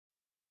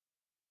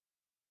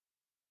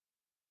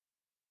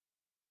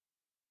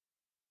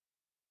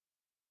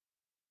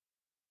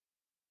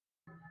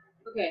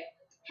Okay.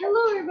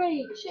 Hello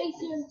everybody, Chase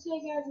here, and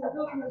today guys we're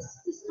going to the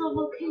Sister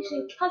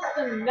Location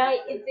Custom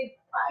Night. It's a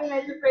Five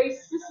Nights at Freddy's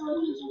Sister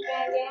Location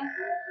fan game.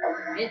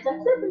 It's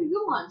actually a pretty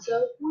good one,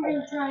 so we're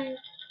going to try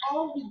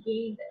all the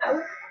games out.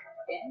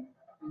 Okay.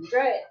 I'm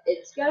try it.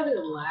 It's got a bit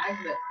of lag,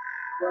 but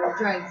we're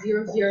trying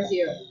 000. And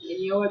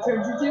you know what it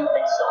turns into?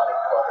 Exotic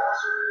butters.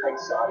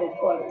 Exotic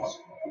butters.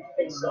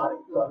 Exotic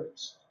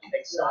butters.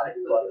 Exotic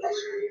butters.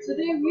 So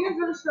today we're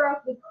going to start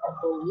off with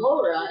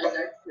Laura as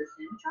our first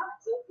animatronic.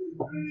 So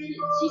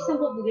she's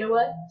simple to deal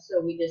with, so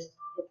we just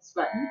hit this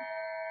button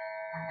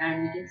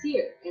and we can see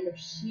her. And if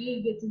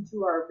she gets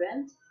into our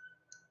vent,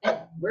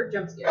 and we're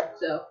jump scared.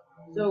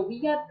 So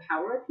we got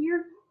power up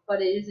here,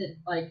 but it isn't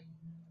like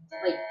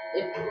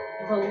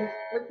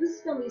if this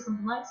is gonna be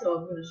something like, so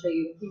I'm gonna show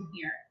you in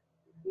here.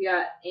 We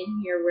got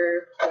in here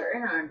where we're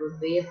in our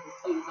vehicle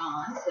suit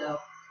on, so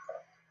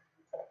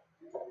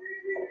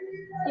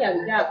yeah,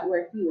 we got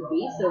where he would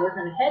be, so we're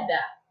gonna head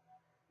back.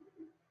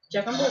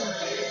 Check on board.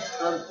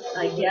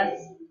 I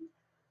guess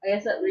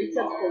that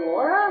resets for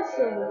Laura,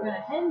 so we're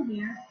gonna head in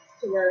here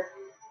to where.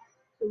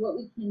 So what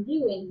we can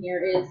do in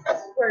here is this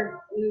is where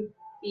we would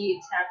be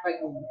attacked by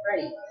Golden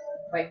Freddy,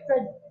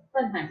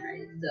 Funtime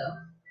Freddy. So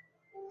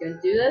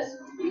gonna do this,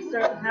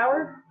 restart the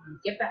power, and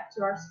get back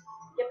to where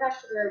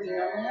we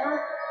normally are.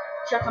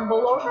 Check on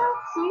below her.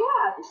 So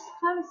yeah, this is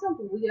kind of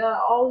simple. We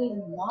got all these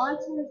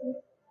monsters. It's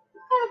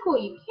kind of cool.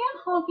 You can't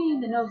honk any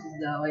of the noses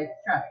though, like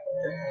traffic.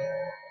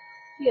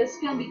 Yeah, it's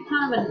gonna be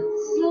kind of a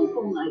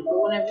simple night,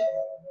 but whenever.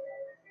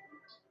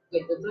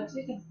 Wait, that's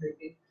actually kind of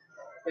creepy.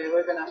 Okay,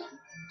 we're gonna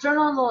turn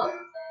on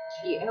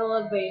the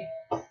elevator.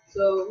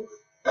 So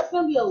it's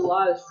gonna be a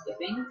lot of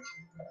skipping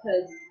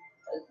because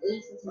at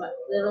least as much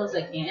little as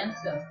I can.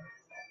 So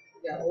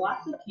we got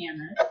lots of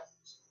cameras.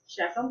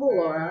 Check on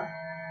Ballora.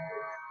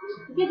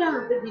 If we get down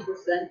to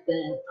 50%,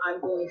 then I'm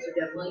going to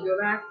definitely go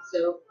back.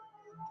 So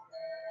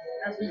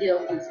as we deal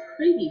with these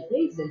creepy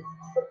faces,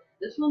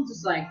 this one's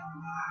just like,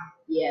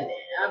 yeah,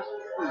 man,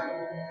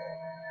 I'm.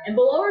 And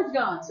Ballora's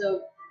gone.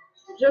 So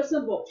just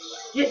simple.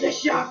 Hit the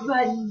shock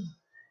button.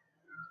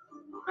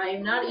 I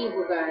am not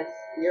evil, guys.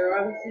 We are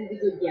obviously the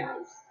good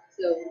guys.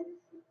 So,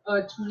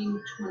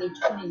 2020 is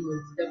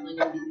definitely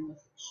going to be the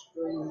most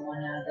extreme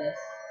one out of this.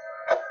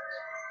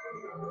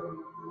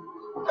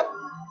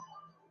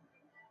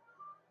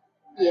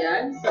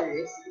 Yeah, I'm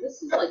serious.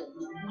 This is like,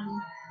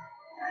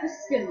 this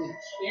is going to be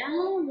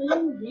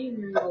challenging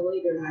in the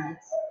later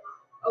nights.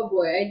 Oh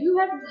boy, I do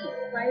have the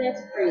Five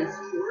Nights at Freddy's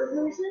tour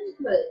version,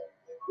 but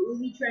we'll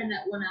be trying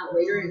that one out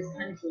later, and it's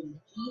kind of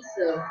glitchy,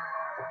 so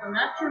I'm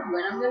not sure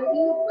when I'm going to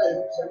do it, but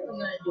I'm certainly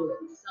going to do it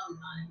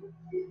sometime.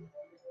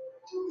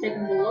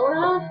 Taking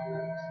Ballora.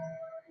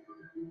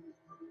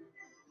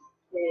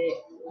 Okay,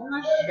 I'm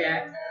not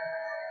check.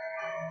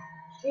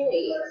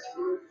 Okay,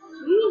 so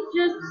she's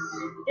just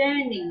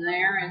standing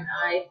there, and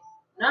I'm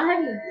not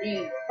having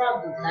any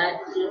problem with that,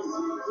 just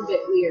a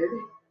bit weird.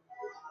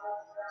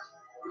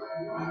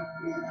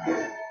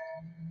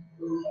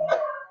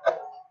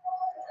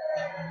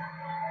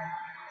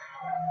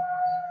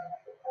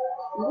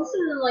 And this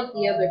isn't like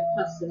the other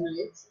custom,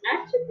 it's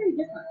actually pretty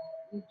different.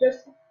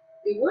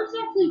 It works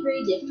actually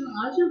pretty different.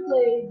 I'll just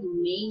play the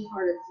main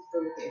part of the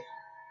location.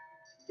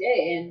 Okay,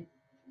 and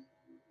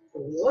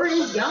Laura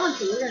is gone,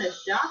 so we're gonna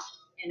stop.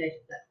 And that's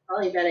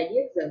probably a bad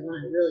idea because I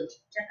want to really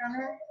check on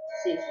her,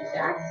 see if she's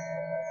back.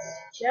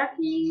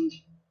 Checking,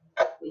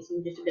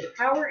 wasting just a bit of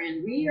power,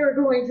 and we are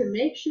going to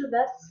make sure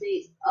that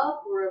stays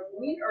up, or if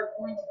we are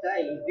going to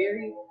die a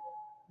very,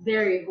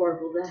 very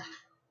horrible death.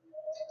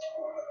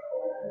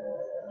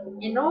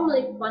 And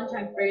normally,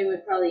 Funtime Freddy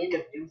would probably end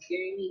up jump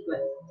scaring me,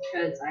 but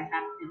because I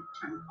have him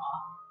turned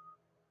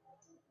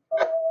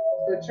off.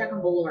 Go check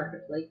on below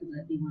quickly, because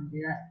I do want to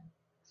do that.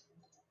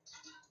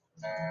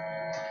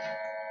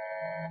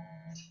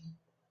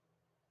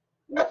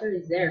 I'm sure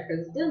he's there,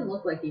 because it didn't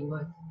look like he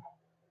was.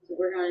 So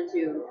we're going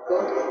to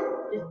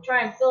go, just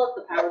try and fill up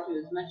the power to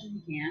as much as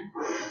we can.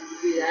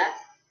 Do that.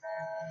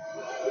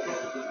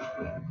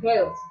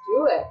 Okay, let's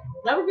do it.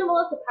 Now we're going to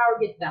let the power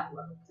get that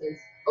low, because,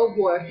 oh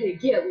boy, okay,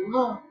 get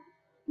low.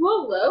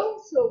 Low,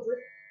 so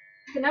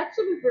we can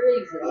actually be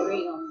very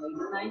exhilarating on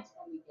later nights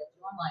when we get to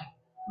one. Like,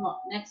 come on,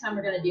 next time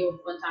we're going to deal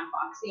with Funtime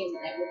Foxy and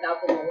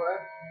without the Laura.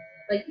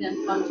 Like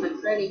then Funtime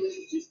Freddy, which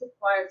just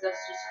requires us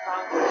just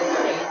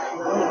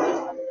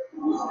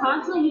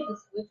constantly hit the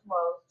switch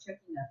while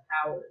checking the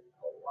power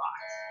a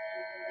lot.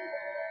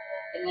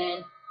 And then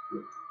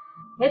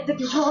hit the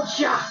control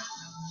shock.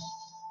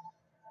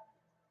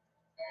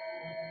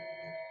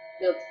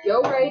 Let's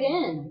go right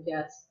in, I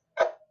guess.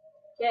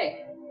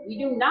 Okay, we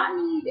do not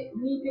need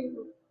anything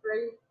for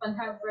Freddy,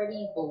 Funtime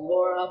Freddy,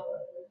 Ballora.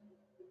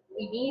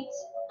 We need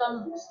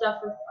some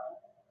stuff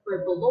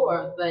for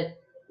Ballora, but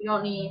we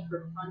don't need it for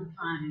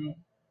Funtime.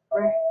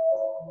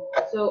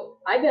 So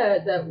I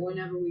bet that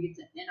whenever we get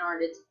to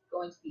Inart, it's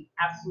going to be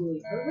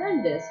absolutely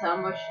horrendous how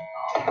much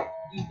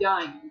you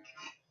die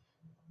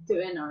to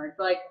Inart.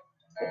 Like,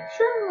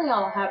 certainly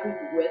I'll have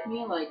people with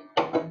me, like,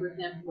 for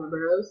example, my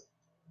bros,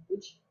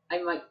 which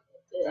I might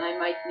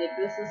make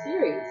this a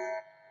series.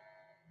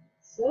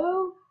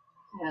 So,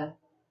 yeah,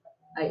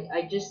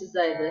 I just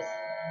decided this.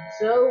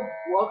 So,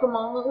 welcome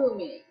all the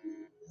Lumi.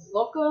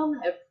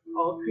 Welcome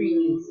all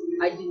creamies.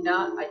 I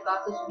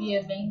thought this would be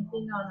a main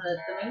thing on the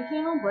main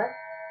channel, but,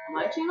 on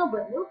my channel,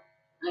 but nope.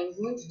 I'm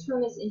going to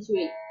turn this into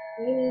a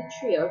creamy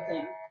trio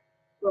thing,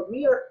 where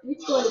we are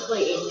each going to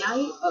play a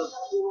night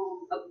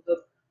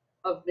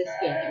of this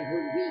game.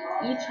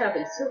 We each have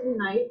a certain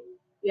night.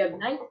 We have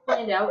nights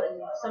planned out, and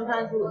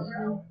sometimes we'll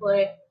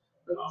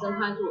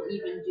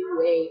even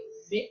do a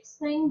mix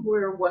thing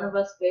where one of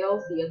us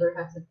fails, the other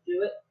has to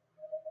do it.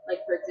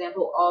 Like for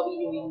example, I'll be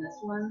doing this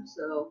one,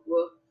 so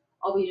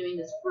I'll be doing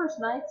this first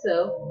night.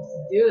 So let's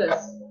do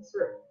this.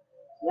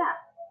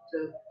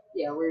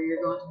 Where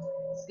you're going,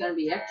 it's gonna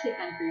be actually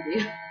kind of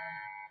creepy.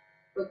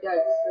 But guys,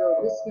 so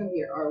this is gonna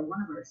be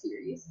one of our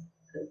series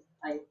because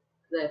I have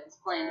this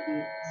plan to be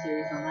a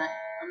series on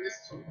this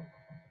channel.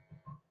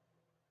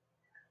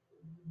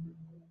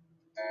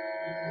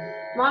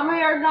 Mama,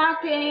 you're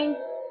knocking.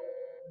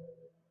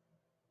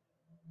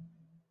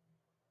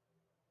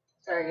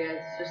 Sorry guys,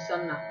 it's just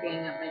some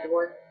knocking at my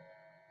door.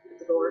 At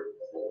the door.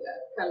 So,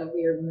 yeah, kind of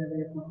weird whenever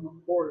you're playing a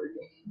horror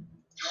game.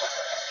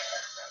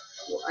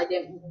 Well, I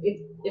didn't.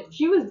 If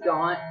she was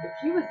gone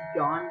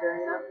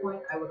during that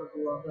point, I would have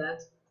loved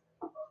that.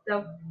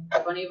 How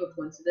funny of a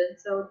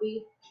coincidence that would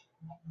be.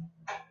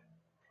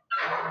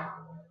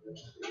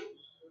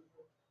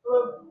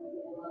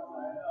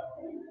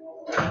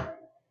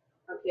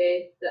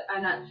 Okay,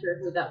 I'm not sure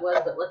who that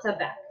was, but let's head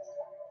back.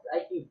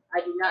 I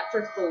do not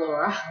trust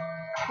Ballora.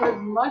 As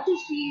much as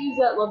she is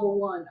at level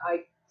 1,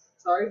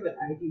 sorry, but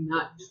I do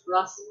not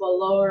trust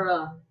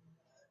Ballora.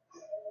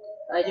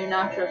 I do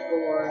not trust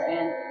Ballora,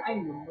 and I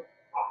know.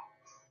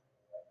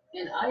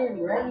 And I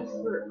am ready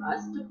for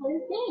us to play the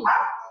game.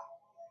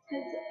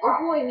 Because, oh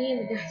boy, me and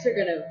the guys are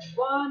gonna keep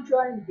on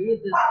trying to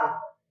beat this thing.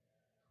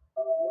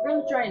 We're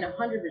gonna try in 100%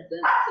 too.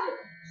 This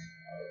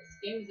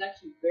game is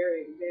actually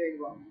very, very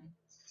well made.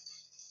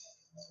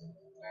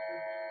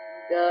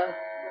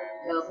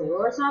 If the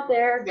Ballora's not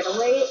there, gotta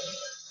wait.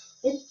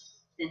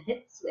 Then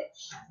hit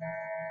switch.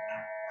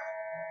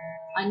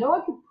 I know I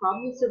could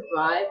probably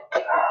survive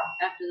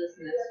after this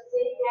next.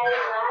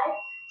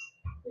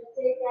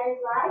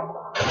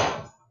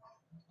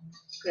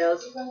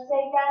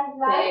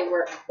 Okay,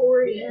 we're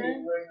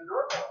recording.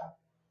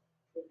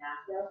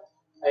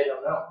 I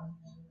don't know.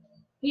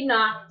 He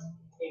knocked.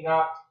 He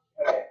knocked.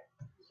 Okay.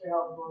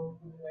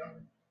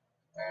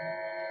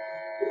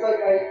 It's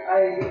like I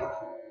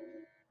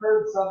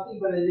heard something,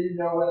 but I didn't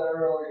know whether I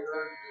really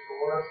heard the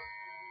door.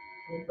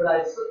 But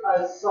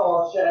I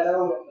saw a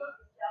shadow in the.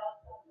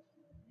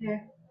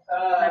 Here.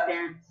 My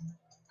parents.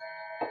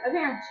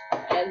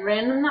 And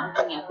random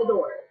knocking at the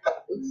door.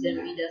 Oops,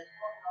 didn't mean to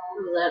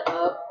let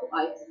up. I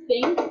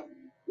think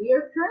we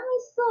are currently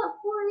still at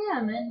 4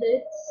 a.m. and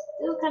it's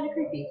still kind of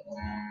creepy.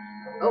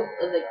 Oh,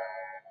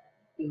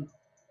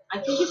 I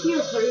think if you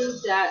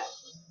approve that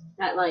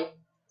like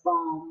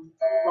bomb,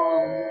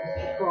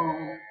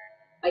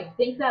 I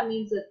think that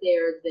means that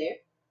they're there,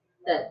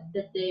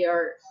 that they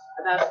are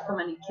about to come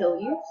in and kill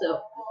you.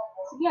 So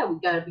yeah, we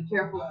gotta be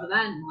careful for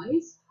that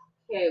noise.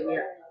 Okay, we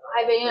are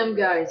 5 a.m.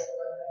 guys.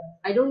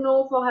 I don't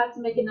know if I'll have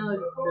to make another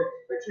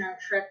return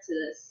trek to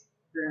this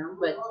room,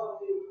 but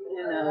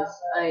who knows?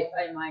 I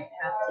might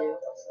have to.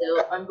 Still,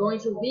 I'm going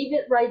to leave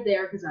it right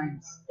there because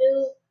I'm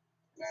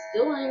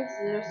still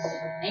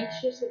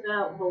anxious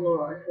about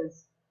Ballora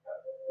because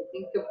I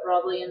think you'll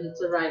probably end up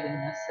surviving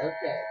this.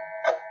 Okay.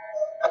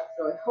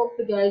 So I hope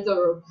the guys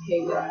are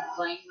okay with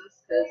playing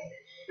this because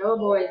oh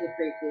boy is it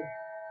creepy.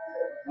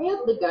 I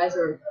hope the guys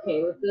are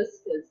okay with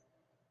this because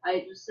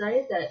I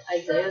decided that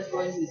Isaiah's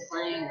going to be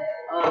playing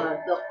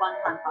the Fun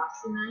Time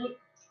Foxy night.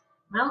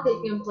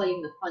 Malachi's going to play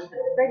the Fun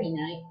Time Freddy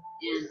night,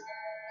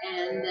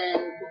 and then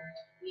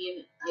me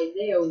and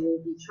Isaiah will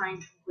be trying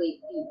to complete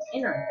the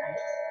inner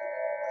nights.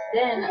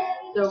 Then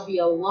there'll be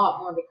a lot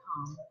more to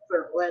come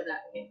for where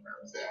that came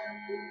from. So,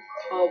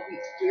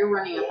 we're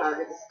running out of power.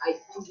 I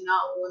do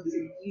not want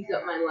to use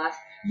up my last.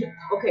 Yeah,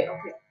 okay.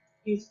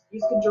 Use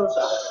control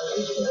shot.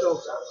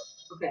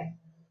 Okay.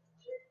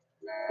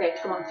 Okay,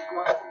 come on,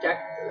 Jack.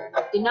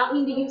 Did not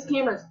mean to use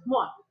cameras. Come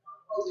on.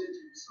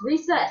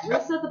 Reset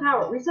the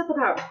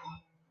power.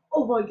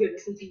 Oh my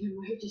goodness, I think I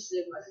might just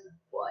say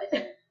what?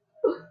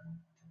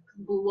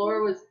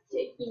 Ballora was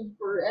taking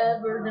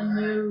forever to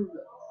move.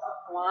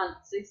 Come on,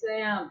 6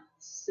 a.m.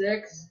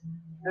 6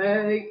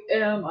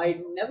 a.m.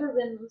 I've never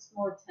been this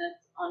more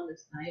tense on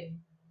this night.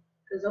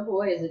 Because oh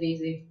boy, is it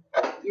easy.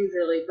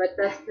 Usually, but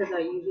that's because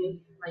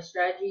my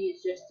strategy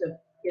is just to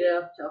get it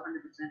up to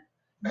 100%.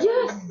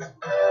 Yes!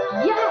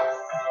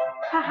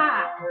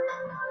 Haha!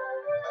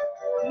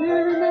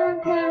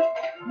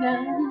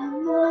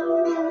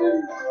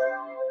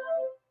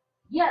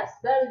 Yes,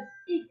 that is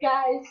it,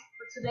 guys,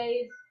 for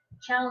today's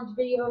challenge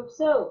video.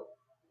 So,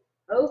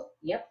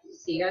 yep,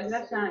 see you guys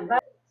next time. Bye.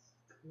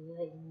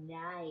 Good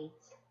night.